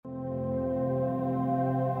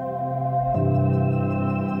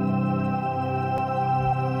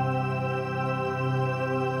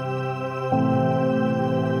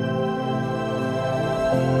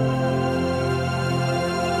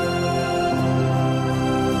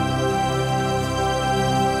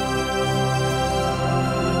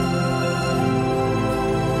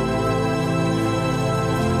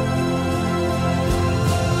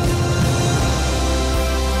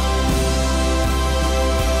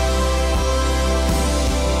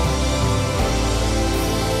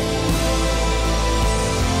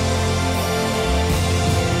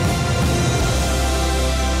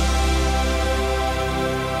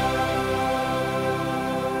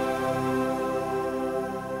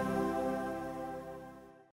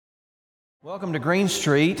Welcome to Green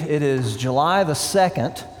Street. It is July the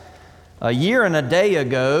 2nd. A year and a day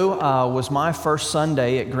ago was my first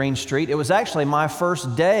Sunday at Green Street. It was actually my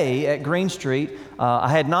first day at Green Street. I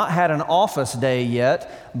had not had an office day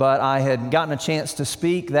yet, but I had gotten a chance to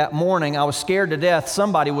speak that morning. I was scared to death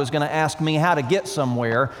somebody was going to ask me how to get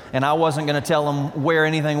somewhere, and I wasn't going to tell them where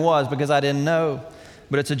anything was because I didn't know.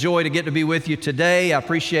 But it's a joy to get to be with you today. I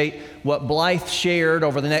appreciate what Blythe shared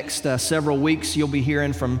over the next several weeks. You'll be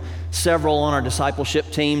hearing from several on our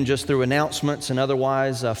discipleship team just through announcements and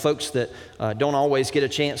otherwise, folks that don't always get a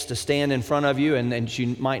chance to stand in front of you, and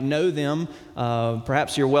you might know them.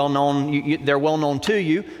 Perhaps you're well known, they're well known to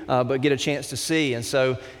you, but get a chance to see. And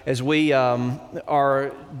so as we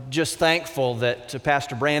are just thankful that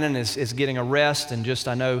Pastor Brandon is getting a rest, and just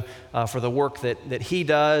I know for the work that he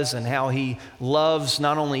does and how he loves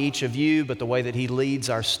not only each of you, but the way that he leads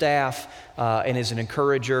our staff and is an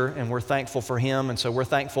encourager, and we're thankful for him. And so we're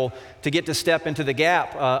thankful to get to step into the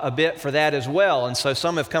gap a bit for that as well. And so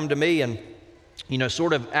some have come to me and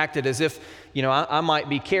sort of acted as if, I might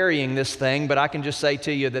be carrying this thing, but I can just say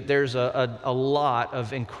to you that there's a lot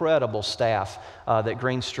of incredible staff that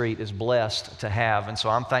Green Street is blessed to have. And so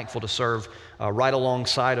I'm thankful to serve right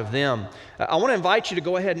alongside of them. I want to invite you to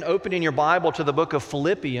go ahead and open in your Bible to the book of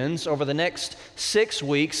Philippians. Over the next 6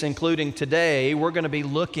 weeks, including today, we're going to be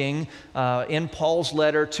looking in Paul's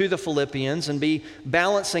letter to the Philippians and be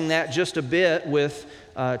balancing that just a bit with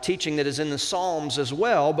teaching that is in the Psalms as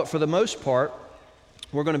well. But for the most part,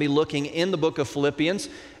 we're going to be looking in the book of Philippians,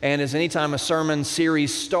 and as anytime a sermon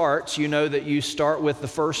series starts, you know that you start with the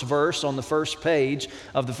first verse on the first page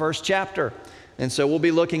of the first chapter. And so we'll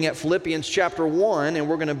be looking at Philippians chapter 1, and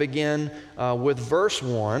we're going to begin with verse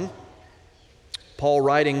 1. Paul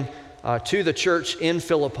writing to the church in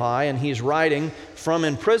Philippi, and he's writing from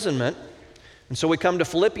imprisonment. And so we come to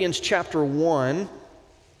Philippians chapter 1,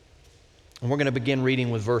 and we're going to begin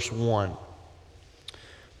reading with verse 1.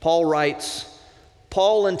 Paul writes,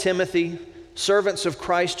 "Paul and Timothy, servants of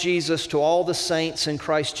Christ Jesus, to all the saints in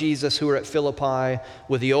Christ Jesus who are at Philippi,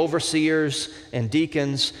 with the overseers and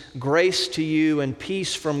deacons, grace to you and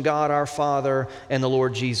peace from God our Father and the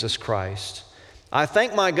Lord Jesus Christ. I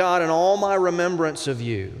thank my God in all my remembrance of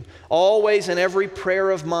you, always in every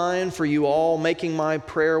prayer of mine for you all, making my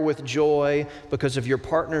prayer with joy because of your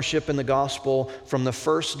partnership in the gospel from the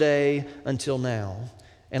first day until now.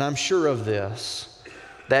 And I'm sure of this,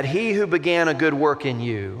 that he who began a good work in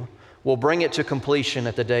you will bring it to completion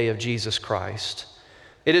at the day of Jesus Christ.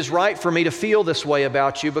 It is right for me to feel this way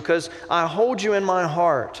about you because I hold you in my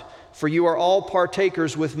heart, for you are all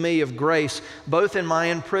partakers with me of grace, both in my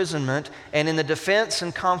imprisonment and in the defense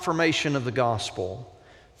and confirmation of the gospel.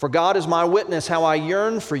 For God is my witness how I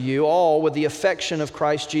yearn for you all with the affection of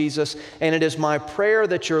Christ Jesus, and it is my prayer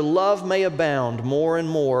that your love may abound more and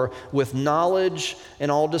more with knowledge and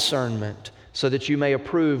all discernment, so that you may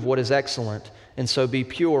approve what is excellent, and so be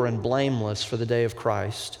pure and blameless for the day of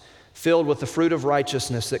Christ, filled with the fruit of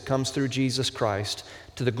righteousness that comes through Jesus Christ,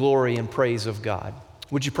 to the glory and praise of God."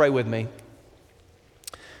 Would you pray with me?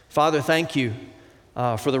 Father, thank you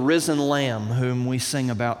for the risen Lamb whom we sing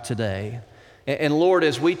about today. And Lord,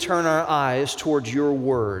 as we turn our eyes towards your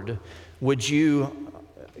word, would you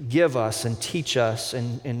give us and teach us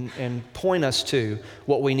and point us to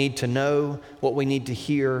what we need to know, what we need to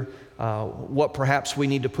hear, what perhaps we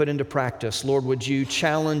need to put into practice. Lord, would you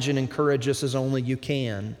challenge and encourage us as only you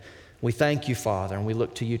can? We thank you, Father, and we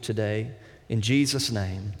look to you today. In Jesus'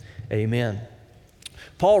 name, amen.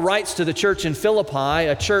 Paul writes to the church in Philippi,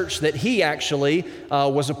 a church that he actually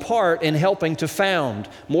was a part in helping to found.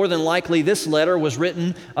 More than likely, this letter was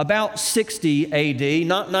written about 60 AD,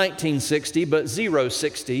 not 1960, but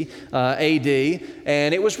 060 AD.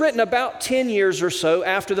 And it was written about 10 years or so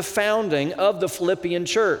after the founding of the Philippian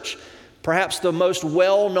church. Perhaps the most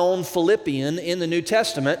well-known Philippian in the New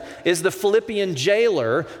Testament is the Philippian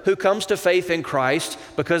jailer who comes to faith in Christ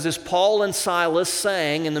because, as Paul and Silas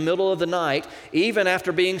sang in the middle of the night, even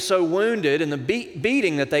after being so wounded in the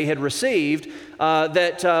beating that they had received,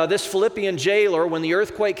 this Philippian jailer, when the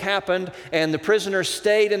earthquake happened and the prisoners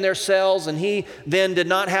stayed in their cells and he then did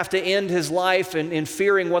not have to end his life in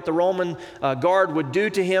fearing what the Roman guard would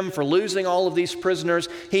do to him for losing all of these prisoners,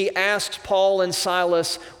 he asked Paul and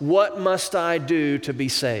Silas, "What must I do to be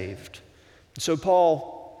saved?" So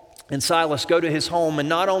Paul and Silas go to his home and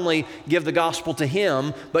not only give the gospel to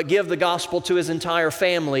him, but give the gospel to his entire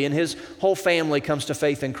family, and his whole family comes to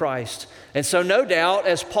faith in Christ. And so no doubt,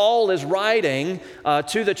 as Paul is writing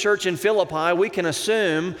to the church in Philippi, we can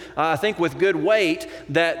assume, I think with good weight,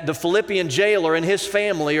 that the Philippian jailer and his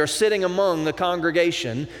family are sitting among the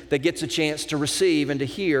congregation that gets a chance to receive and to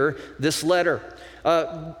hear this letter.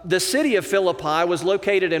 The city of Philippi was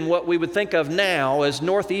located in what we would think of now as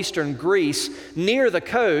northeastern Greece, near the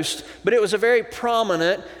coast, but it was a very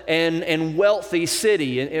prominent and wealthy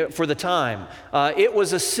city for the time. It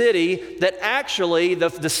was a city that actually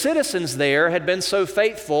the citizens there had been so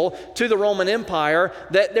faithful to the Roman Empire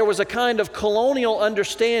that there was a kind of colonial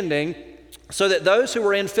understanding, so that those who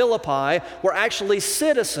were in Philippi were actually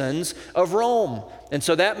citizens of Rome. And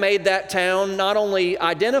so that made that town not only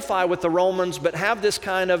identify with the Romans, but have this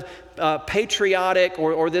kind of patriotic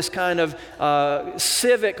or this kind of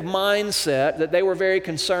civic mindset that they were very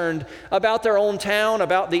concerned about their own town,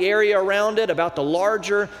 about the area around it, about the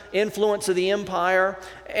larger influence of the empire.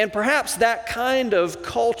 And perhaps that kind of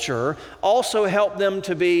culture also helped them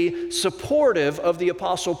to be supportive of the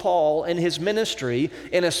Apostle Paul and his ministry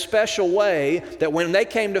in a special way, that when they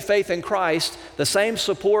came to faith in Christ, the same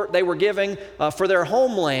support they were giving for their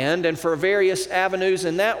homeland and for various avenues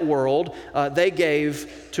in that world, they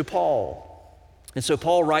gave to Paul. And so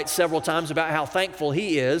Paul writes several times about how thankful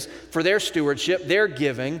he is for their stewardship, their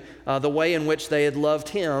giving, the way in which they had loved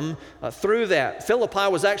him through that. Philippi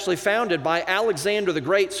was actually founded by Alexander the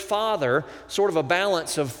Great's father, sort of a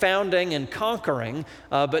balance of founding and conquering,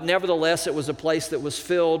 but nevertheless it was a place that was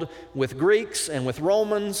filled with Greeks and with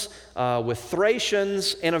Romans, with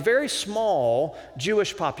Thracians, and a very small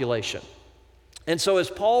Jewish population. And so as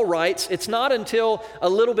Paul writes, it's not until a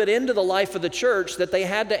little bit into the life of the church that they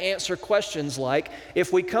had to answer questions like,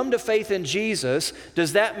 if we come to faith in Jesus,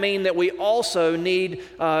 does that mean that we also need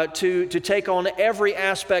to take on every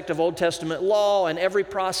aspect of Old Testament law and every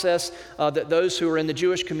process that those who are in the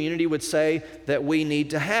Jewish community would say that we need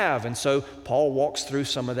to have? And so Paul walks through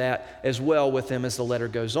some of that as well with them as the letter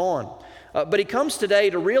goes on. But he comes today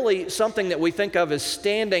to really something that we think of as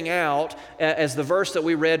standing out, as the verse that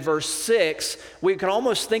we read, verse 6. We can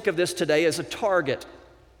almost think of this today as a target.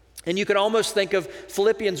 And you could almost think of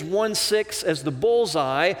Philippians 1:6 as the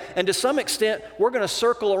bullseye, and to some extent, we're going to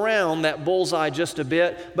circle around that bullseye just a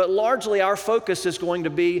bit, but largely our focus is going to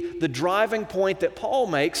be the driving point that Paul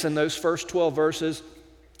makes in those first 12 verses,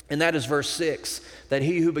 and that is verse 6, that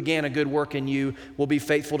he who began a good work in you will be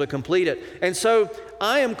faithful to complete it. And so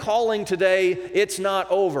I am calling today, it's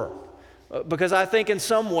not over, because I think in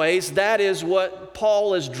some ways that is what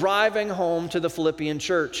Paul is driving home to the Philippian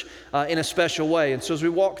church in a special way. And so as we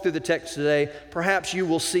walk through the text today, perhaps you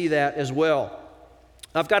will see that as well.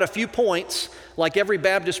 I've got a few points, like every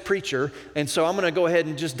Baptist preacher, and so I'm going to go ahead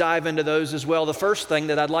and just dive into those as well. The first thing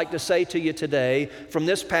that I'd like to say to you today from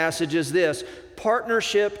this passage is this: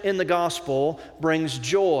 partnership in the gospel brings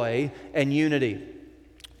joy and unity.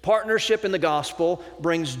 Partnership in the gospel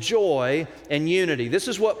brings joy and unity. This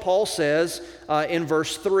is what Paul says in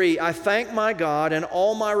verse 3. I thank my God in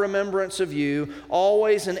all my remembrance of you,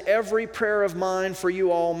 always in every prayer of mine for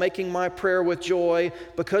you all, making my prayer with joy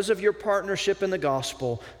because of your partnership in the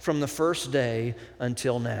gospel from the first day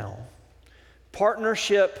until now.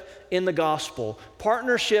 Partnership in the gospel,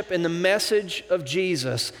 partnership in the message of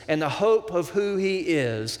Jesus and the hope of who he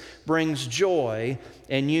is brings joy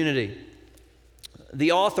and unity.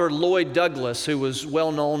 The author Lloyd Douglas, who was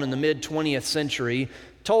well known in the mid-20th century,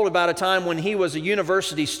 told about a time when he was a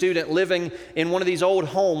university student living in one of these old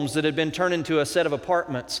homes that had been turned into a set of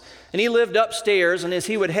apartments. And he lived upstairs, and as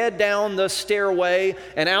he would head down the stairway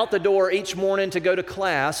and out the door each morning to go to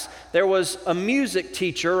class, there was a music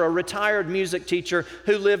teacher, a retired music teacher,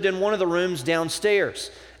 who lived in one of the rooms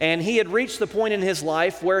downstairs. And he had reached the point in his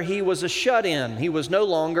life where he was a shut-in. He was no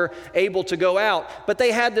longer able to go out. But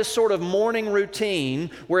they had this sort of morning routine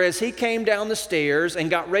where as he came down the stairs and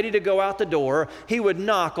got ready to go out the door, he would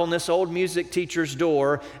knock on this old music teacher's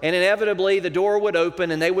door, and inevitably the door would open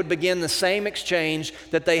and they would begin the same exchange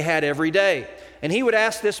that they had every day. And he would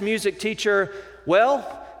ask this music teacher, well,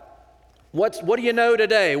 what do you know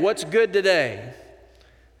today? What's good today?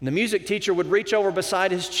 And the music teacher would reach over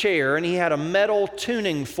beside his chair, and he had a metal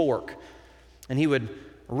tuning fork, and he would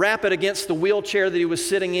rap it against the wheelchair that he was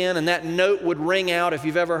sitting in, and that note would ring out. If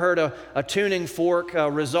you've ever heard a tuning fork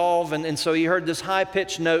resolve, and so he heard this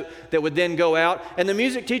high-pitched note that would then go out, and the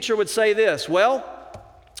music teacher would say this, well,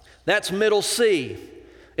 that's middle C.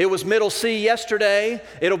 It was middle C yesterday,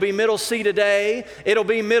 it'll be middle C today, it'll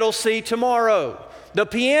be middle C tomorrow. The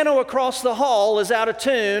piano across the hall is out of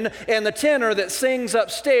tune, and the tenor that sings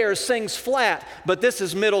upstairs sings flat, but this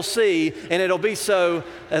is middle C, and it'll be so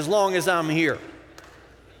as long as I'm here.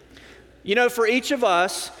 You know, for each of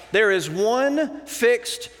us, there is one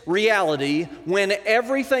fixed reality when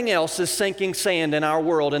everything else is sinking sand in our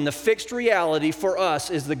world, and the fixed reality for us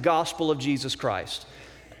is the gospel of Jesus Christ.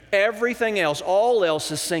 Everything else, all else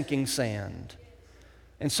is sinking sand.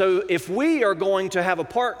 And so if we are going to have a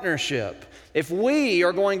partnership, if we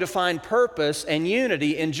are going to find purpose and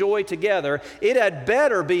unity and joy together, it had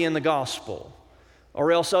better be in the gospel,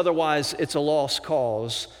 or else otherwise it's a lost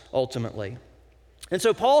cause ultimately. And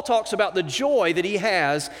so Paul talks about the joy that he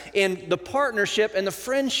has in the partnership and the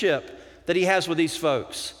friendship that he has with these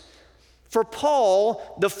folks. For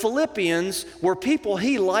Paul, the Philippians were people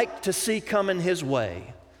he liked to see coming his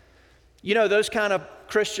way. You know, those kind of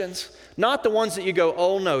Christians, not the ones that you go,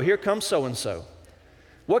 oh no, here comes so-and-so.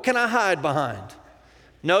 What can I hide behind?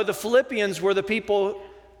 No, the Philippians were the people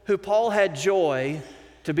who Paul had joy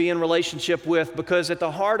to be in relationship with, because at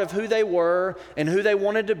the heart of who they were and who they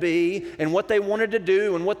wanted to be and what they wanted to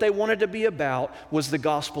do and what they wanted to be about was the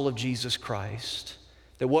gospel of Jesus Christ.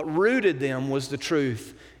 That what rooted them was the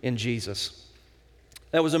truth in Jesus.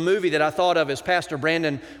 That was a movie that I thought of as Pastor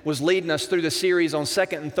Brandon was leading us through the series on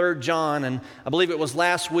 2nd and 3rd John, and I believe it was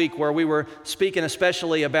last week where we were speaking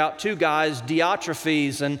especially about two guys,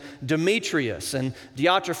 Diotrephes and Demetrius. And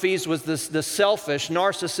Diotrephes was the selfish,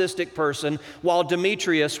 narcissistic person, while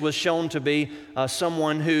Demetrius was shown to be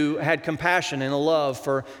someone who had compassion and a love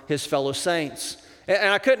for his fellow saints.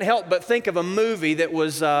 And I couldn't help but think of a movie that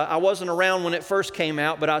was, I wasn't around when it first came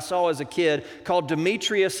out, but I saw as a kid, called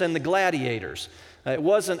Demetrius and the Gladiators. It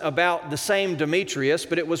wasn't about the same Demetrius,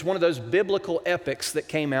 but it was one of those biblical epics that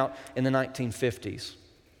came out in the 1950s.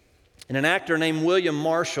 And an actor named William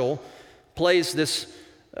Marshall plays this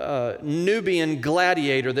Nubian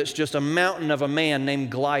gladiator that's just a mountain of a man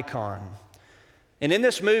named Glycon. And in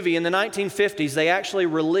this movie, in the 1950s, they actually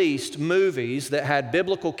released movies that had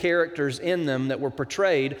biblical characters in them that were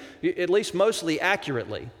portrayed, at least mostly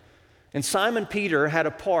accurately. And Simon Peter had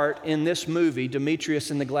a part in this movie,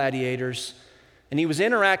 Demetrius and the Gladiators. And he was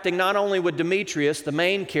interacting not only with Demetrius, the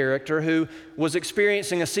main character, who was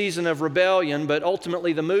experiencing a season of rebellion, but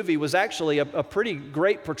ultimately the movie was actually a pretty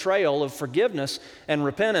great portrayal of forgiveness and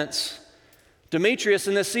repentance. Demetrius,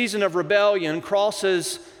 in this season of rebellion,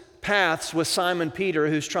 crosses paths with Simon Peter,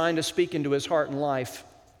 who's trying to speak into his heart and life.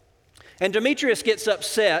 And Demetrius gets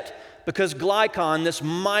upset because Glycon, this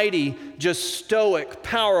mighty, just stoic,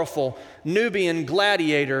 powerful Nubian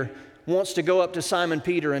gladiator, wants to go up to Simon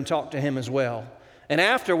Peter and talk to him as well. And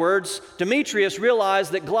afterwards, Demetrius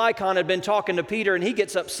realized that Glycon had been talking to Peter, and he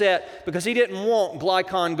gets upset because he didn't want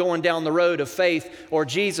Glycon going down the road of faith or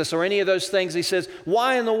Jesus or any of those things. He says,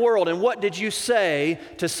 "Why in the world, and what did you say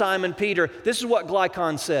to Simon Peter?" This is what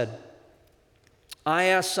Glycon said. "I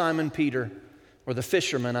asked Simon Peter," or the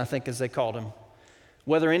fisherman, I think as they called him,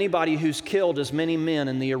 "whether anybody who's killed as many men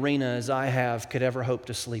in the arena as I have could ever hope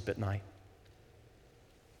to sleep at night."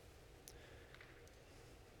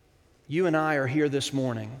 You and I are here this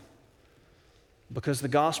morning because the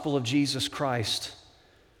gospel of Jesus Christ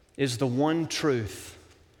is the one truth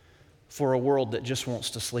for a world that just wants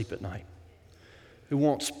to sleep at night, who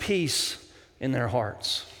wants peace in their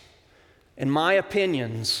hearts. And my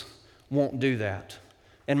opinions won't do that.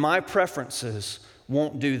 And my preferences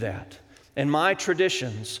won't do that. And my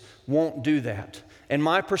traditions won't do that. And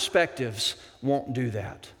my perspectives won't do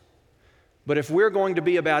that. But if we're going to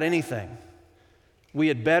be about anything, we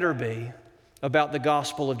had better be about the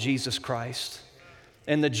gospel of Jesus Christ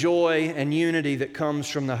and the joy and unity that comes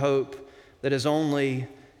from the hope that is only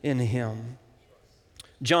in Him.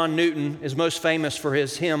 John Newton is most famous for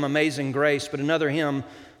his hymn, Amazing Grace, but another hymn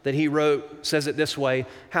that he wrote says it this way: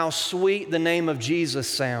 "How sweet the name of Jesus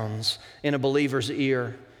sounds in a believer's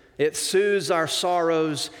ear. It soothes our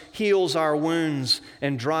sorrows, heals our wounds,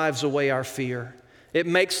 and drives away our fear. It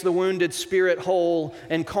makes the wounded spirit whole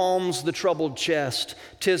and calms the troubled chest.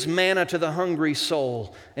 'Tis manna to the hungry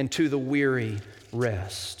soul and to the weary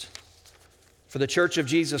rest." For the Church of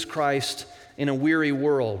Jesus Christ in a weary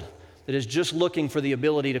world that is just looking for the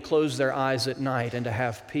ability to close their eyes at night and to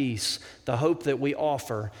have peace, the hope that we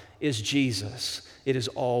offer is Jesus. It is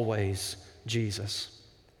always Jesus.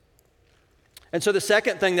 And so the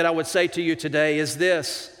second thing that I would say to you today is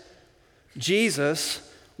this: Jesus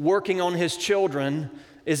working on His children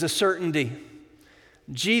is a certainty.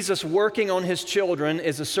 Jesus working on His children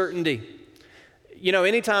is a certainty. You know,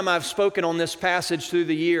 anytime I've spoken on this passage through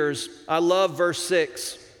the years, I love verse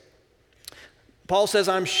 6. Paul says,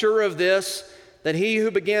 "I'm sure of this, that He who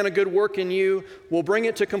began a good work in you will bring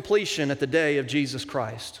it to completion at the day of Jesus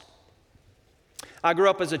Christ." I grew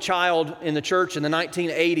up as a child in the church in the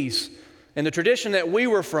 1980s, and the tradition that we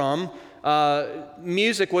were from,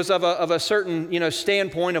 music was of a certain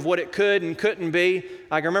standpoint of what it could and couldn't be.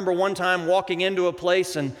 I can remember one time walking into a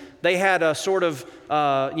place and they had a sort of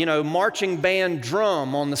marching band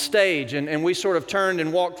drum on the stage, and we sort of turned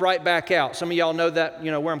and walked right back out. Some of y'all know that,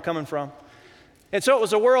 where I'm coming from. And so it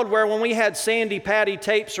was a world where when we had Sandy Patty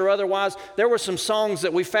tapes or otherwise, there were some songs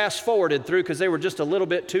that we fast forwarded through because they were just a little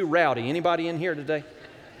bit too rowdy. Anybody in here today?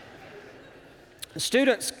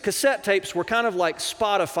 Students' cassette tapes were kind of like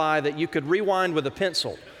Spotify that you could rewind with a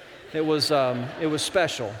pencil. It was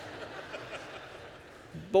special.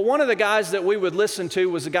 But one of the guys that we would listen to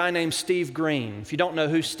was a guy named Steve Green. If you don't know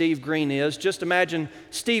who Steve Green is, just imagine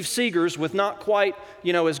Steve Seegers with not quite,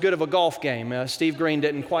 as good of a golf game. Steve Green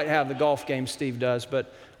didn't quite have the golf game Steve does,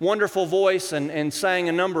 but wonderful voice and sang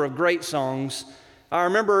a number of great songs. I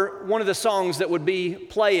remember one of the songs that would be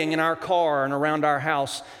playing in our car and around our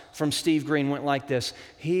house from Steve Green went like this.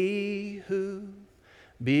 He who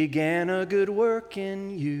began a good work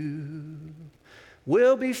in you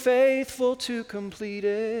will be faithful to complete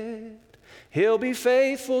it. He'll be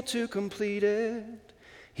faithful to complete it.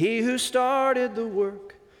 He who started the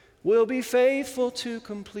work will be faithful to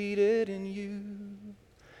complete it in you.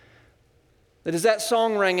 That as that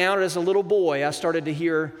song rang out as a little boy, I started to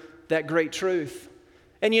hear that great truth.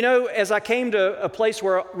 And as I came to a place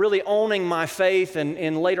where really owning my faith and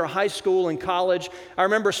in later high school and college, I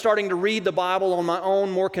remember starting to read the Bible on my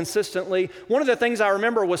own more consistently. One of the things I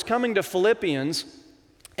remember was coming to Philippians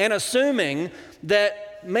and assuming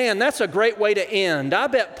that, man, that's a great way to end. I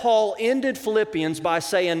bet Paul ended Philippians by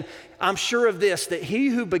saying, I'm sure of this, that he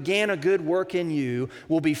who began a good work in you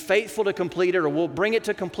will be faithful to complete it or will bring it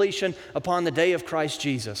to completion upon the day of Christ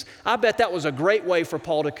Jesus. I bet that was a great way for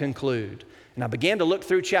Paul to conclude. And I began to look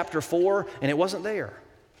through chapter 4, and it wasn't there.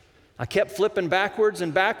 I kept flipping backwards,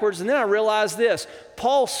 and then I realized this.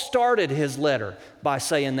 Paul started his letter by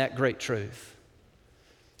saying that great truth.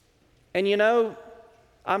 And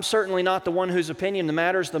I'm certainly not the one whose opinion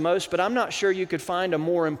matters the most, but I'm not sure you could find a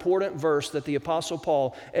more important verse that the Apostle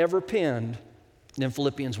Paul ever penned than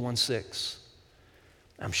Philippians 1:6.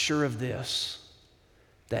 I'm sure of this,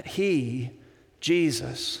 that he,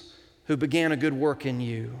 Jesus, who began a good work in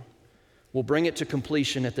you, will bring it to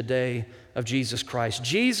completion at the day of Jesus Christ.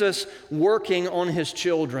 Jesus working on his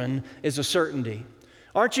children is a certainty.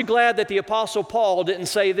 Aren't you glad that the Apostle Paul didn't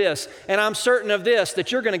say this, and I'm certain of this,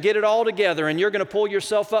 that you're going to get it all together and you're going to pull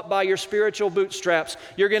yourself up by your spiritual bootstraps.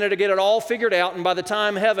 You're going to get it all figured out, and by the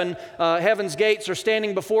time heaven's gates are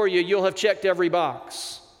standing before you, you'll have checked every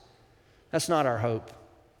box. That's not our hope.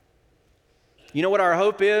 You know what our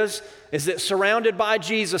hope is? Is that surrounded by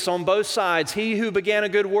Jesus on both sides, he who began a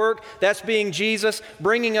good work, that's being Jesus,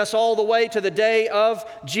 bringing us all the way to the day of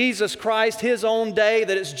Jesus Christ, his own day,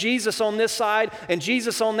 that it's Jesus on this side and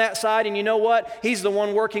Jesus on that side, and you know what? He's the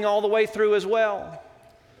one working all the way through as well.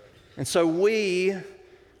 And so we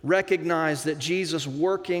recognize that Jesus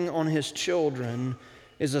working on his children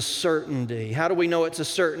is a certainty. How do we know it's a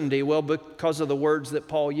certainty? Well, because of the words that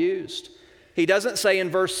Paul used. He doesn't say in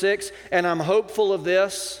verse 6, and I'm hopeful of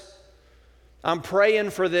this, I'm praying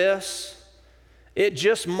for this. It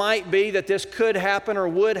just might be that this could happen or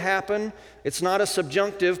would happen. It's not a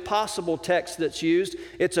subjunctive possible text that's used.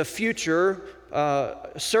 It's a future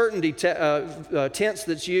certainty tense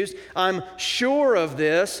that's used. I'm sure of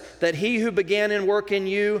this, that he who began in work in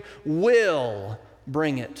you will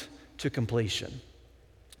bring it to completion.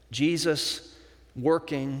 Jesus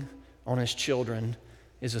working on his children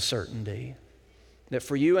is a certainty. That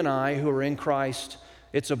for you and I who are in Christ,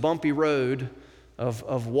 it's a bumpy road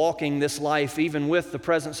of walking this life, even with the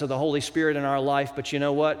presence of the Holy Spirit in our life. But you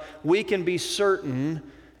know what? We can be certain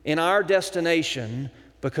in our destination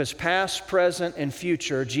because past, present, and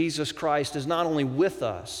future, Jesus Christ is not only with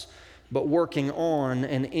us, but working on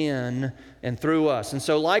and in and through us. And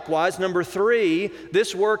so likewise, number 3,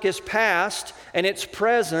 this work is past, and it's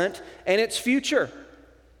present, and it's future.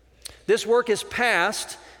 This work is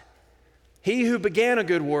past. He who began a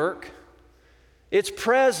good work, it's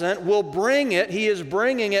present, will bring it. He is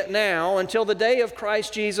bringing it now until the day of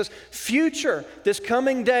Christ Jesus. Future, this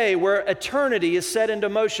coming day where eternity is set into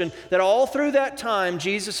motion, that all through that time,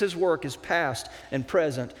 Jesus' work is past and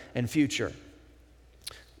present and future.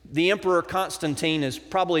 The Emperor Constantine is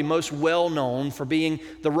probably most well known for being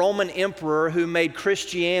the Roman emperor who made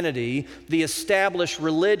Christianity the established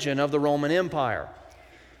religion of the Roman Empire.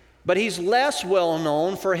 But he's less well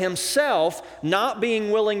known for himself not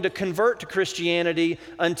being willing to convert to Christianity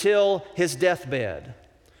until his deathbed.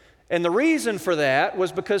 And the reason for that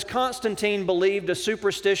was because Constantine believed a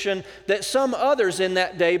superstition that some others in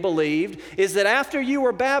that day believed, is that after you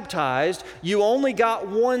were baptized, you only got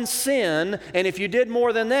one sin, and if you did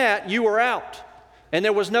more than that, you were out, and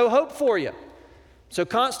there was no hope for you. So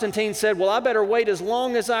Constantine said, well, I better wait as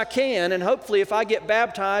long as I can, and hopefully if I get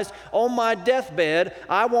baptized on my deathbed,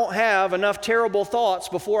 I won't have enough terrible thoughts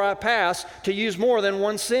before I pass to use more than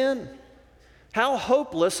one sin. How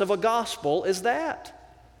hopeless of a gospel is that?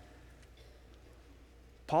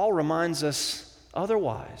 Paul reminds us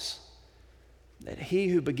otherwise, that he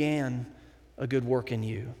who began a good work in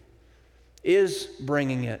you is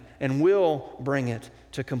bringing it and will bring it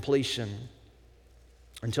to completion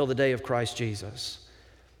until the day of Christ Jesus.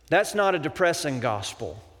 That's not a depressing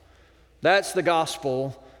gospel. That's the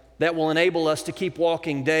gospel that will enable us to keep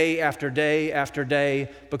walking day after day after day,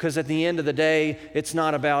 because at the end of the day, it's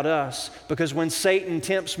not about us. Because when Satan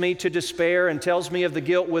tempts me to despair and tells me of the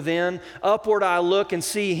guilt within, upward I look and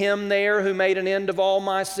see him there who made an end of all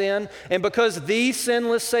my sin. And because the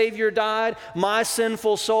sinless Savior died, my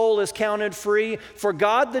sinful soul is counted free. For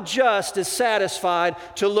God the just is satisfied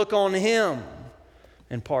to look on him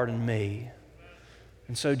and pardon me.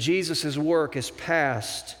 And so Jesus' work is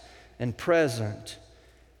past and present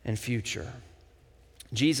and future.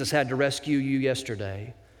 Jesus had to rescue you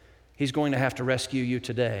yesterday. He's going to have to rescue you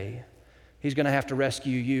today. He's going to have to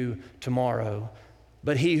rescue you tomorrow.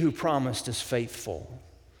 But he who promised is faithful.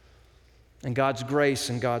 And God's grace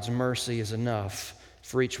and God's mercy is enough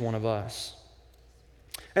for each one of us.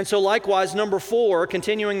 And so likewise, number 4,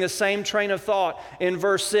 continuing the same train of thought in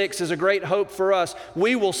verse 6 is a great hope for us.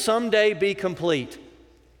 We will someday be complete.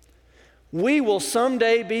 We will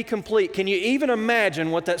someday be complete. Can you even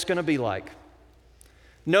imagine what that's going to be like?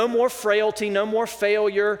 No more frailty, no more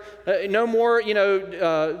failure, no more,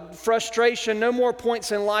 frustration, no more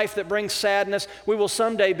points in life that bring sadness. We will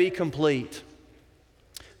someday be complete.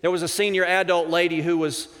 There was a senior adult lady who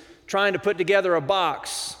was trying to put together a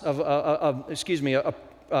box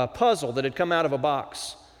a puzzle that had come out of a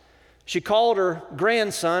box. She called her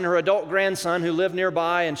grandson, her adult grandson who lived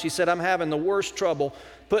nearby, and she said, "I'm having the worst trouble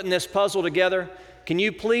putting this puzzle together. Can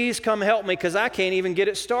you please come help me, because I can't even get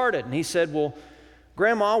it started?" And he said, "Well,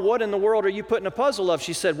 Grandma, what in the world are you putting a puzzle of?"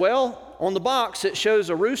 She said, "Well, on the box it shows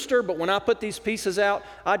a rooster, but when I put these pieces out,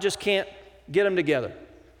 I just can't get them together."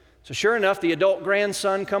 So sure enough, the adult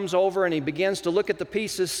grandson comes over and he begins to look at the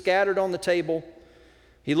pieces scattered on the table.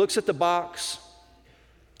 He looks at the box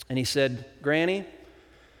and he said, "Granny,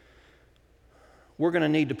 we're going to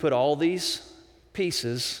need to put all these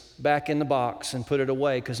pieces back in the box and put it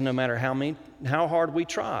away, because no matter how hard we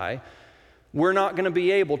try, we're not going to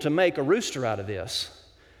be able to make a rooster out of this.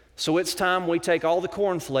 So it's time we take all the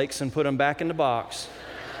cornflakes and put them back in the box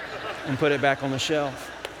and put it back on the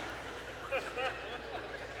shelf."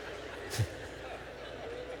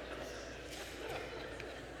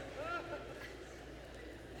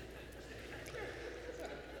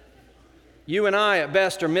 You and I, at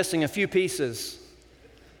best, are missing a few pieces.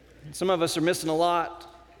 Some of us are missing a lot.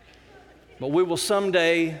 But we will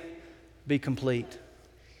someday be complete.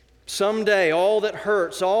 Someday, all that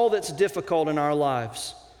hurts, all that's difficult in our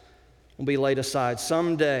lives will be laid aside.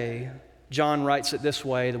 Someday, John writes it this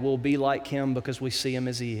way, that we'll be like him because we see him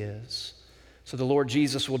as he is. So the Lord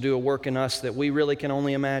Jesus will do a work in us that we really can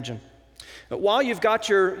only imagine. But while you've got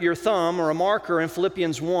your thumb or a marker in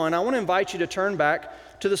Philippians 1, I want to invite you to turn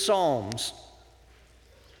back to the Psalms.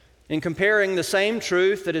 In comparing the same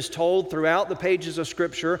truth that is told throughout the pages of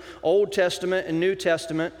Scripture, Old Testament and New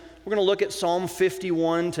Testament, we're going to look at Psalm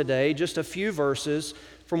 51 today, just a few verses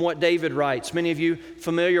from what David writes. Many of you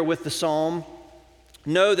familiar with the psalm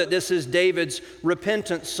know that this is David's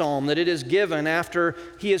repentance psalm, that it is given after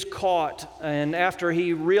he is caught and after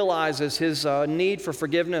he realizes his need for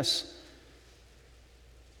forgiveness.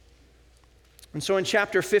 And so in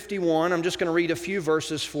chapter 51, I'm just going to read a few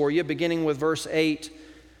verses for you, beginning with verse 8.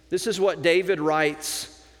 This is what David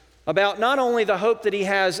writes about not only the hope that he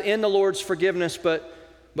has in the Lord's forgiveness, but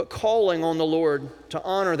calling on the Lord to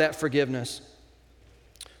honor that forgiveness.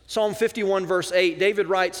 Psalm 51, verse 8, David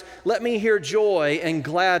writes, "Let me hear joy and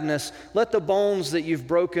gladness. Let the bones that you've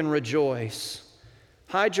broken rejoice.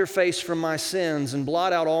 Hide your face from my sins and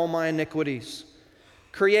blot out all my iniquities.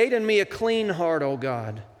 Create in me a clean heart, O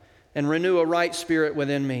God, and renew a right spirit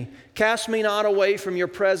within me. Cast me not away from your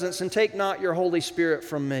presence, and take not your Holy Spirit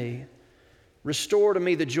from me. Restore to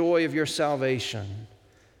me the joy of your salvation,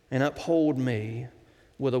 and uphold me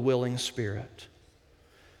with a willing spirit."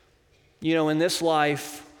 You know, in this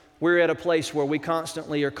life, we're at a place where we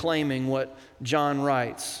constantly are claiming what John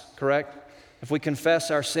writes, correct? If we confess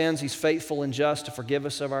our sins, he's faithful and just to forgive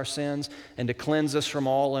us of our sins and to cleanse us from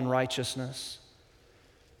all unrighteousness.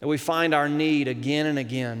 And we find our need again and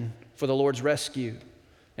again for the Lord's rescue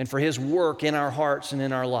and for his work in our hearts and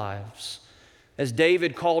in our lives. As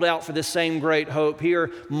David called out for the same great hope, here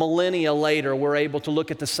millennia later, we're able to look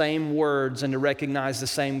at the same words and to recognize the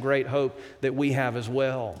same great hope that we have as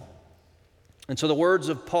well. And so the words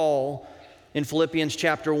of Paul in Philippians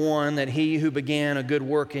chapter 1, that he who began a good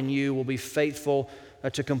work in you will be faithful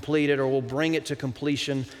to complete it, or will bring it to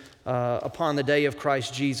completion upon the day of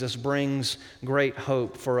Christ Jesus, brings great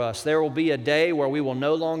hope for us. There will be a day where we will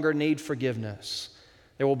no longer need forgiveness.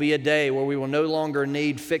 There will be a day where we will no longer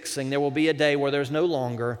need fixing. There will be a day where there's no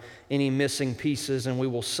longer any missing pieces, and we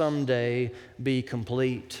will someday be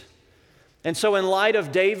complete. And so in light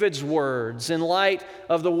of David's words, in light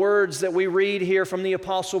of the words that we read here from the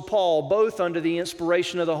Apostle Paul, both under the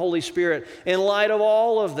inspiration of the Holy Spirit, in light of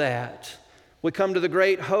all of that, we come to the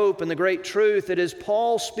great hope and the great truth that as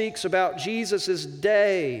Paul speaks about Jesus'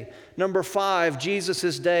 day, number 5,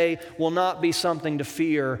 Jesus' day will not be something to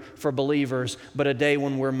fear for believers, but a day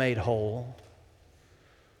when we're made whole.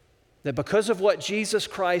 That because of what Jesus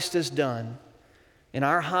Christ has done in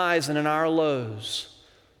our highs and in our lows,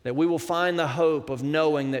 that we will find the hope of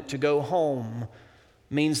knowing that to go home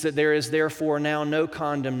means that there is therefore now no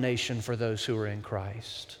condemnation for those who are in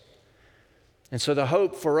Christ. And so the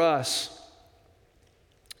hope for us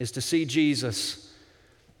is to see Jesus,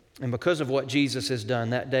 and because of what Jesus has done,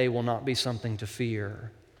 that day will not be something to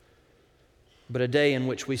fear, but a day in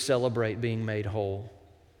which we celebrate being made whole.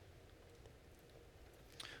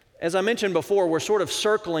 As I mentioned before, we're sort of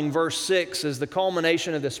circling verse 6 as the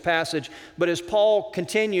culmination of this passage, but as Paul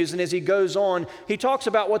continues and as he goes on, he talks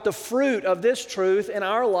about what the fruit of this truth in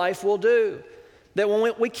our life will do. That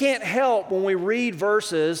when we can't help when we read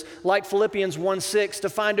verses like Philippians 1:6 to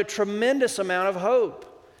find a tremendous amount of hope.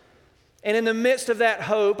 And in the midst of that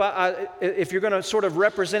hope, if you're going to sort of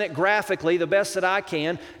represent it graphically the best that I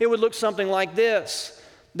can, it would look something like this.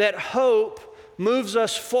 That hope moves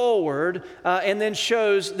us forward and then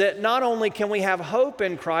shows that not only can we have hope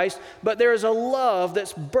in Christ, but there is a love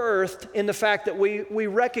that's birthed in the fact that we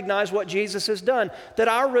recognize what Jesus has done. That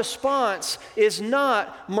our response is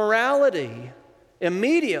not morality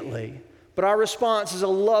immediately, but our response is a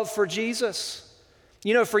love for Jesus.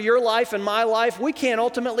 You know, for your life and my life, we can't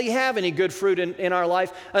ultimately have any good fruit in our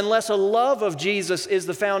life unless a love of Jesus is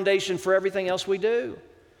the foundation for everything else we do.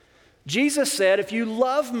 Jesus said, if you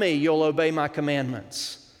love me, you'll obey my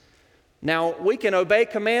commandments. Now, we can obey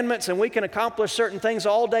commandments and we can accomplish certain things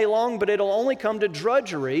all day long, but it'll only come to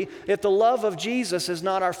drudgery if the love of Jesus is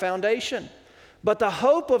not our foundation. But the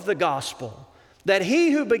hope of the gospel, that he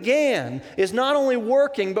who began is not only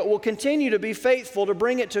working, but will continue to be faithful to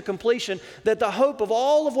bring it to completion, that the hope of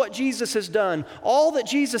all of what Jesus has done, all that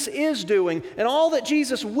Jesus is doing, and all that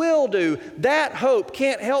Jesus will do, that hope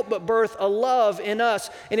can't help but birth a love in us.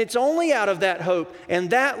 And it's only out of that hope and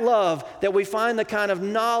that love that we find the kind of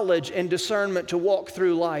knowledge and discernment to walk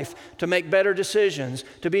through life, to make better decisions,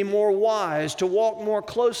 to be more wise, to walk more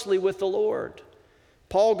closely with the Lord.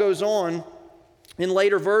 Paul goes on in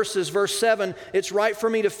later verses, verse 7, it's right for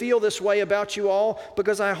me to feel this way about you all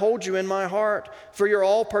because I hold you in my heart. For you're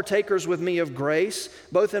all partakers with me of grace,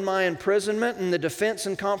 both in my imprisonment and the defense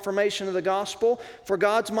and confirmation of the gospel. For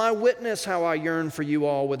God's my witness how I yearn for you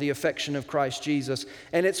all with the affection of Christ Jesus.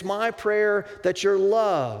 And it's my prayer that your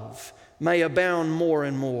love may abound more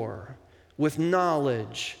and more with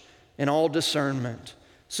knowledge and all discernment,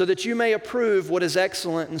 so that you may approve what is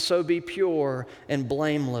excellent and so be pure and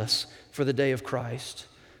blameless for the day of Christ.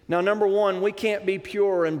 Now, number one, we can't be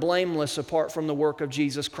pure and blameless apart from the work of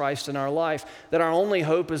Jesus Christ in our life. That our only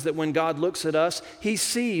hope is that when God looks at us, he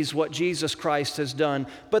sees what Jesus Christ has done.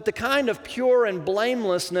 But the kind of pure and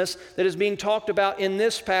blamelessness that is being talked about in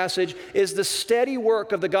this passage is the steady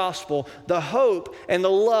work of the gospel, the hope and the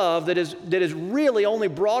love that is really only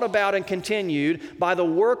brought about and continued by the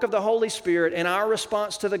work of the Holy Spirit, and our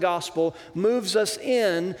response to the gospel moves us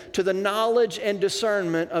in to the knowledge and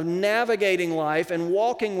discernment of navigating life and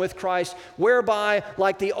walking with Christ, whereby,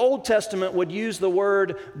 like the Old Testament would use the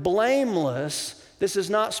word blameless, this is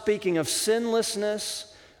not speaking of sinlessness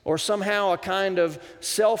or somehow a kind of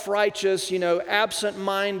self-righteous,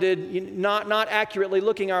 absent-minded, not accurately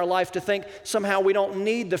looking our life to think somehow we don't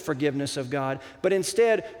need the forgiveness of God, but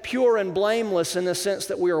instead pure and blameless in the sense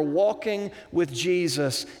that we are walking with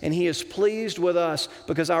Jesus and he is pleased with us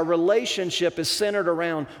because our relationship is centered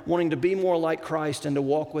around wanting to be more like Christ and to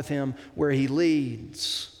walk with him where he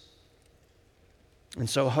leads. And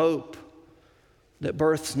so hope that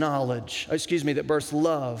births that births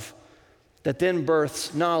love, that then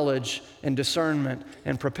births knowledge and discernment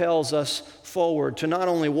and propels us forward to not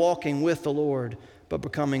only walking with the Lord, but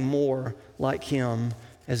becoming more like him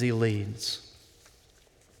as he leads.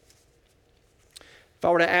 If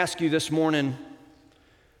I were to ask you this morning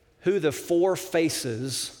who the 4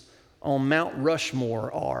 faces on Mount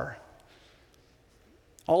Rushmore are,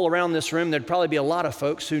 all around this room there'd probably be a lot of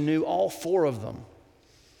folks who knew all 4 of them.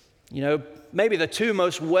 Maybe the 2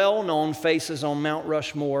 most well-known faces on Mount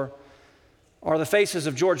Rushmore are the faces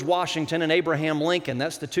of George Washington and Abraham Lincoln.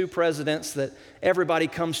 That's the two presidents that everybody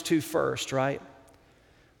comes to first, right?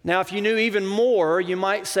 Now, if you knew even more, you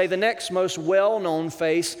might say the next most well-known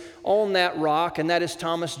face on that rock, and that is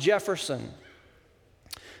Thomas Jefferson.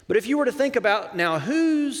 But if you were to think about, now,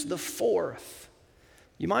 who's the fourth?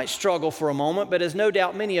 You might struggle for a moment, but as no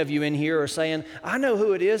doubt many of you in here are saying, I know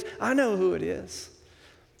who it is, I know who it is.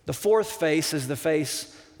 The fourth face is the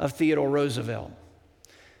face of Theodore Roosevelt.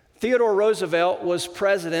 Theodore Roosevelt was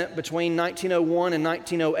president between 1901 and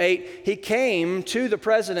 1908. He came to the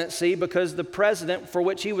presidency because the president for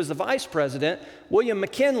which he was the vice president, William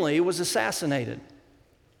McKinley, was assassinated.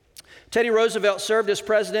 Teddy Roosevelt served as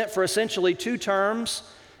president for essentially 2 terms,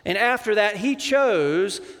 and after that he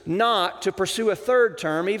chose not to pursue a 3rd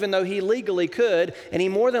term, even though he legally could, and he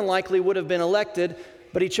more than likely would have been elected,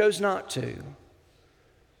 but he chose not to.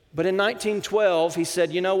 But in 1912, he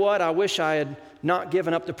said, you know what, I wish I had not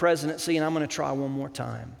given up the presidency, and I'm going to try one more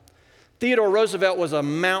time. Theodore Roosevelt was a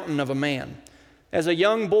mountain of a man. As a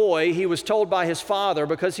young boy, he was told by his father,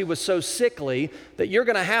 because he was so sickly, that you're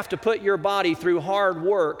going to have to put your body through hard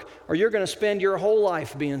work, or you're going to spend your whole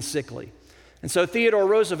life being sickly. And so Theodore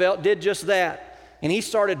Roosevelt did just that. And he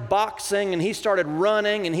started boxing, and he started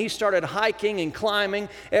running, and he started hiking and climbing,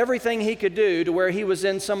 everything he could do to where he was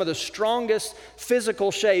in some of the strongest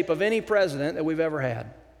physical shape of any president that we've ever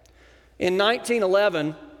had. In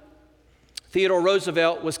 1911, Theodore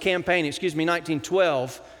Roosevelt was campaigning,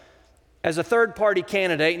 1912, as a third-party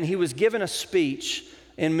candidate, and he was given a speech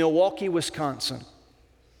in Milwaukee, Wisconsin.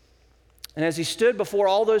 And as he stood before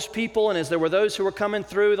all those people, and as there were those who were coming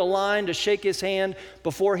through the line to shake his hand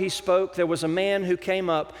before he spoke, there was a man who came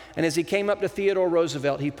up, and as he came up to Theodore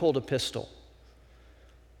Roosevelt, he pulled a pistol.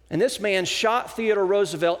 And this man shot Theodore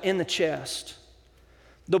Roosevelt in the chest.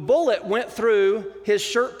 The bullet went through his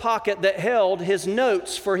shirt pocket that held his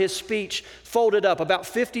notes for his speech folded up, about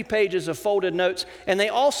 50 pages of folded notes, and they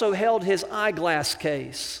also held his eyeglass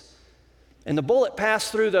case. And the bullet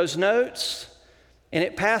passed through those notes, and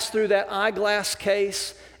it passed through that eyeglass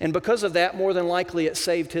case, and because of that, more than likely, it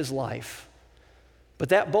saved his life. But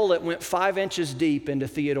that bullet went 5 inches deep into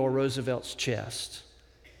Theodore Roosevelt's chest,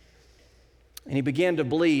 and he began to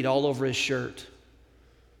bleed all over his shirt.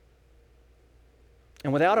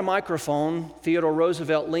 And without a microphone, Theodore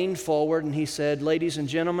Roosevelt leaned forward and he said, ladies and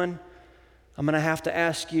gentlemen, I'm going to have to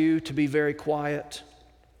ask you to be very quiet,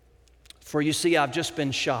 for you see, I've just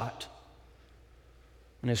been shot.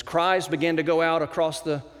 And his cries began to go out across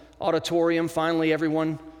the auditorium. Finally,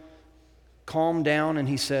 everyone calmed down, and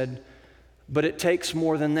he said, but it takes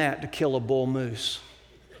more than that to kill a bull moose.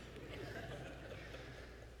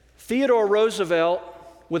 Theodore Roosevelt,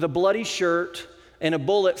 with a bloody shirt and a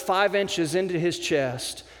bullet 5 inches into his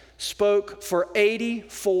chest, spoke for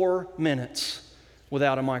 84 minutes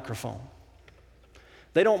without a microphone.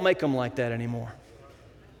 They don't make them like that anymore.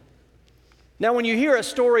 Now, when you hear a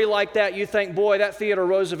story like that, you think, boy, that Theodore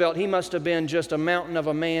Roosevelt, he must have been just a mountain of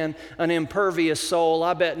a man, an impervious soul.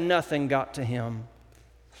 I bet nothing got to him.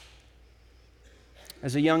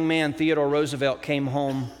 As a young man, Theodore Roosevelt came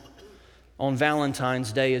home on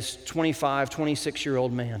Valentine's Day as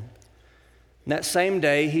 26-year-old man. And that same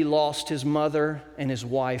day, he lost his mother and his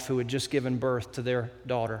wife, who had just given birth to their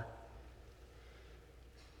daughter.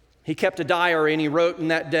 He kept a diary, and he wrote in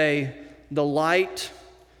that day, the light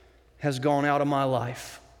has gone out of my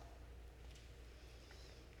life.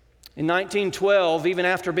 In 1912, even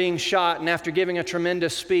after being shot and after giving a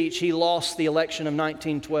tremendous speech, he lost the election of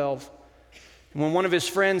 1912. And when one of his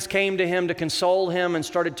friends came to him to console him and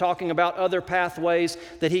started talking about other pathways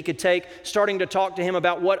that he could take, starting to talk to him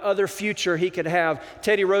about what other future he could have,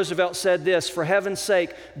 Teddy Roosevelt said this, for heaven's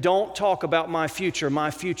sake, don't talk about my future. My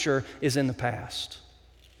future is in the past.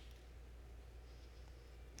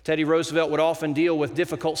 Teddy Roosevelt would often deal with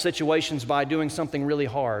difficult situations by doing something really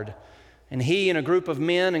hard. And he and a group of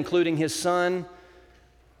men, including his son,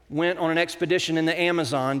 went on an expedition in the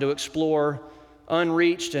Amazon to explore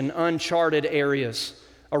unreached and uncharted areas.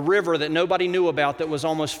 A river that nobody knew about that was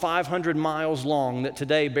almost 500 miles long that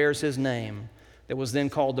today bears his name, that was then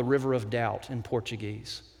called the River of Doubt in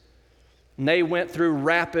Portuguese. And they went through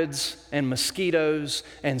rapids and mosquitoes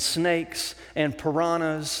and snakes and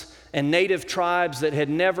piranhas and native tribes that had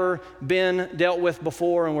never been dealt with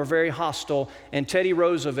before and were very hostile, and Teddy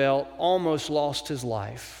Roosevelt almost lost his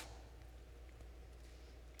life.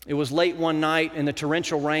 It was late one night in the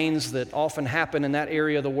torrential rains that often happen in that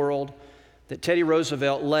area of the world that Teddy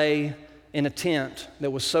Roosevelt lay in a tent that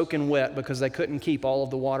was soaking wet because they couldn't keep all of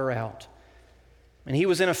the water out. And he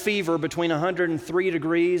was in a fever between 103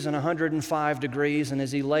 degrees and 105 degrees, and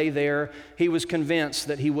as he lay there, he was convinced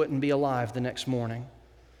that he wouldn't be alive the next morning.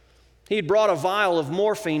 He'd brought a vial of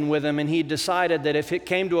morphine with him, and he'd decided that if it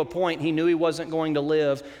came to a point he knew he wasn't going to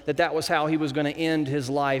live, that was how he was going to end his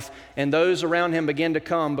life. And those around him began to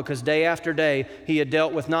come because day after day he had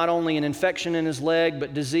dealt with not only an infection in his leg,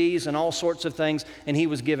 but disease and all sorts of things, and he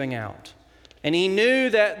was giving out. And he knew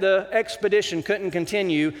that the expedition couldn't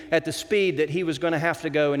continue at the speed that he was going to have to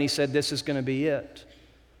go, and he said, this is going to be it.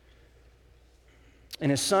 And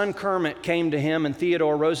his son Kermit came to him, and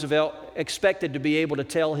Theodore Roosevelt expected to be able to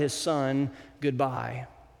tell his son goodbye.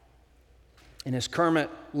 And as Kermit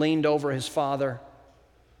leaned over his father,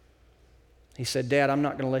 he said, Dad, I'm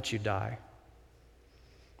not going to let you die.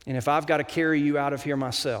 And if I've got to carry you out of here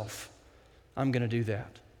myself, I'm going to do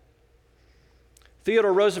that.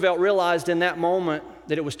 Theodore Roosevelt realized in that moment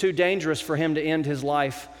that it was too dangerous for him to end his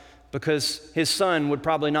life because his son would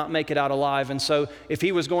probably not make it out alive. And so if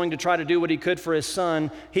he was going to try to do what he could for his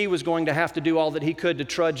son, he was going to have to do all that he could to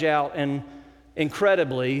trudge out. And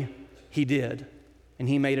incredibly, he did. And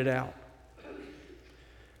he made it out.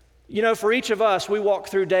 You know, for each of us, we walk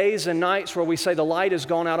through days and nights where we say, the light has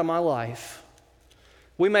gone out of my life.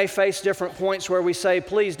 We may face different points where we say,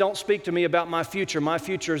 please don't speak to me about my future. My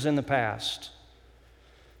future is in the past.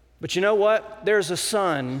 But you know what? There's a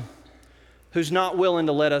son who's not willing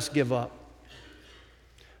to let us give up.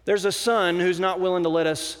 There's a son who's not willing to let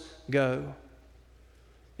us go.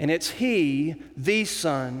 And it's he, the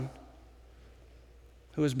Son,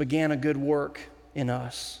 who has began a good work in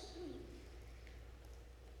us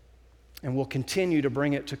and will continue to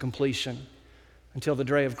bring it to completion until the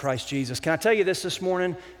day of Christ Jesus. Can I tell you this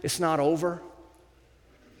morning? It's not over.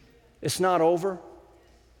 It's not over.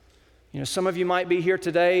 You know, some of you might be here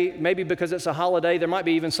today, maybe because it's a holiday. There might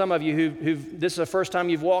be even some of you who this is the first time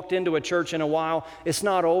you've walked into a church in a while. It's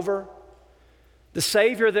not over. The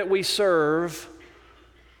Savior that we serve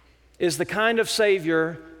is the kind of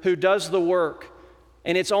Savior who does the work.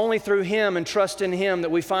 And it's only through Him and trust in Him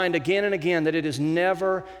that we find again and again that it is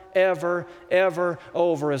never, ever, ever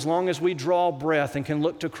over. As long as we draw breath and can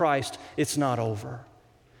look to Christ, it's not over.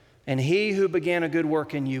 And He who began a good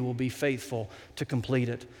work in you will be faithful to complete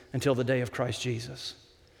it until the day of Christ Jesus.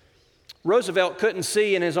 Roosevelt couldn't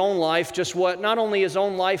see in his own life just what not only his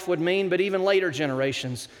own life would mean, but even later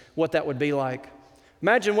generations, what that would be like.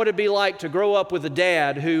 Imagine what it'd be like to grow up with a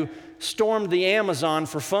dad who stormed the Amazon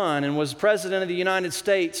for fun and was president of the United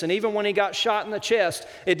States, and even when he got shot in the chest,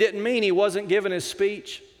 it didn't mean he wasn't giving his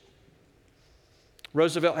speech.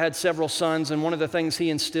 Roosevelt had several sons, and one of the things he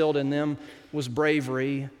instilled in them was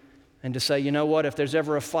bravery. And to say, you know what, if there's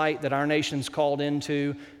ever a fight that our nation's called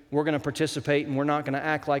into, we're going to participate and we're not going to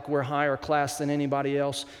act like we're higher class than anybody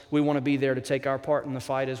else. We want to be there to take our part in the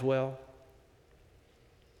fight as well.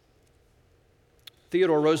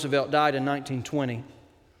 Theodore Roosevelt died in 1920.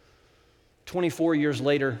 24 years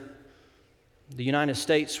later, the United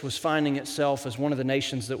States was finding itself as one of the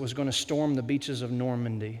nations that was going to storm the beaches of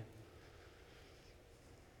Normandy.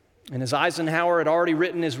 And as Eisenhower had already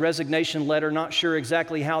written his resignation letter, not sure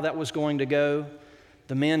exactly how that was going to go,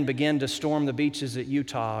 the men began to storm the beaches at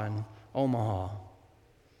Utah and Omaha.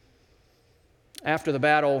 After the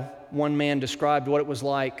battle, one man described what it was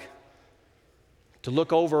like to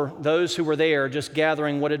look over those who were there just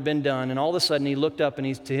gathering what had been done, and all of a sudden he looked up and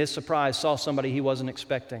he, to his surprise, saw somebody he wasn't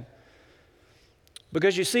expecting.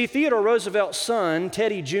 Because you see, Theodore Roosevelt's son,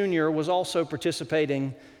 Teddy Jr., was also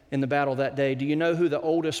participating in the battle that day. Do you know who the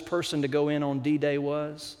oldest person to go in on D-Day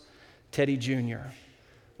was? Teddy Jr.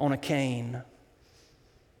 on a cane.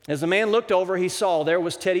 As the man looked over, he saw there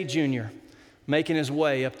was Teddy Jr. making his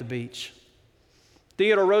way up the beach.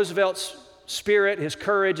 Theodore Roosevelt's spirit, his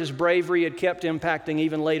courage, his bravery had kept impacting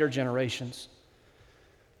even later generations.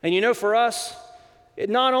 And you know, for us,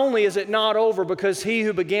 not only is it not over because He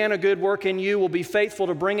who began a good work in you will be faithful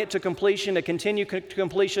to bring it to completion, to continue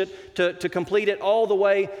to complete it all the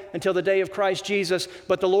way until the day of Christ Jesus,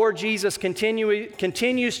 but the Lord Jesus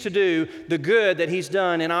continues to do the good that He's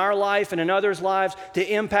done in our life and in others' lives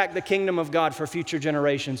to impact the kingdom of God for future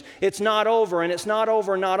generations. It's not over, and it's not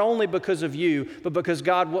over not only because of you, but because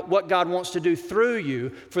what God wants to do through you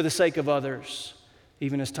for the sake of others,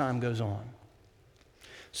 even as time goes on.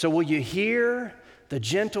 So will you hear the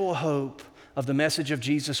gentle hope of the message of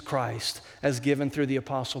Jesus Christ as given through the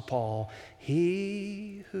Apostle Paul?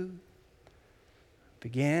 He who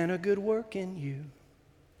began a good work in you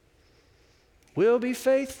will be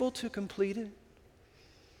faithful to complete it.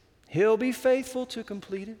 He'll be faithful to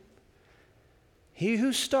complete it. He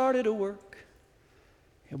who started a work,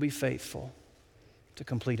 He'll be faithful to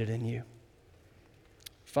complete it in you.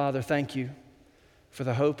 Father, thank you for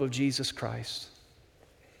the hope of Jesus Christ.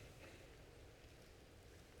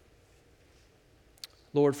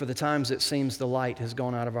 Lord, for the times it seems the light has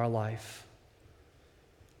gone out of our life,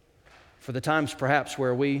 for the times perhaps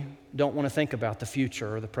where we don't want to think about the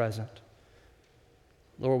future or the present,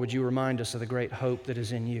 Lord, would you remind us of the great hope that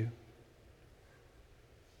is in you?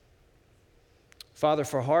 Father,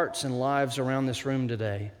 for hearts and lives around this room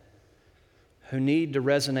today who need to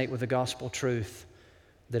resonate with the gospel truth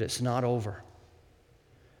that it's not over.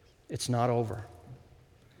 It's not over.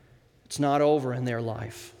 It's not over in their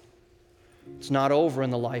life. It's not over in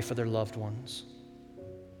the life of their loved ones.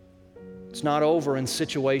 It's not over in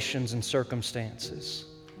situations and circumstances.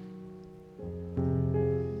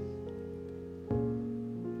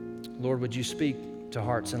 Lord, would you speak to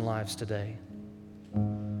hearts and lives today?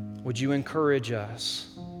 Would you encourage us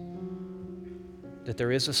that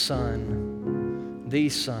there is a Son, the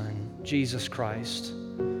Son, Jesus Christ,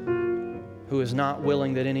 who is not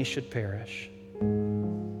willing that any should perish,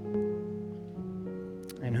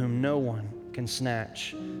 and whom no one can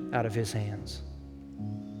snatch out of his hands.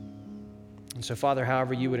 And so, Father,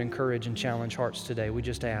 however you would encourage and challenge hearts today, we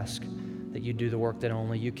just ask that you do the work that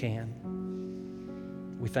only you can.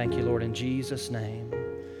 We thank you, Lord, in Jesus' name.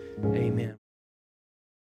 Amen.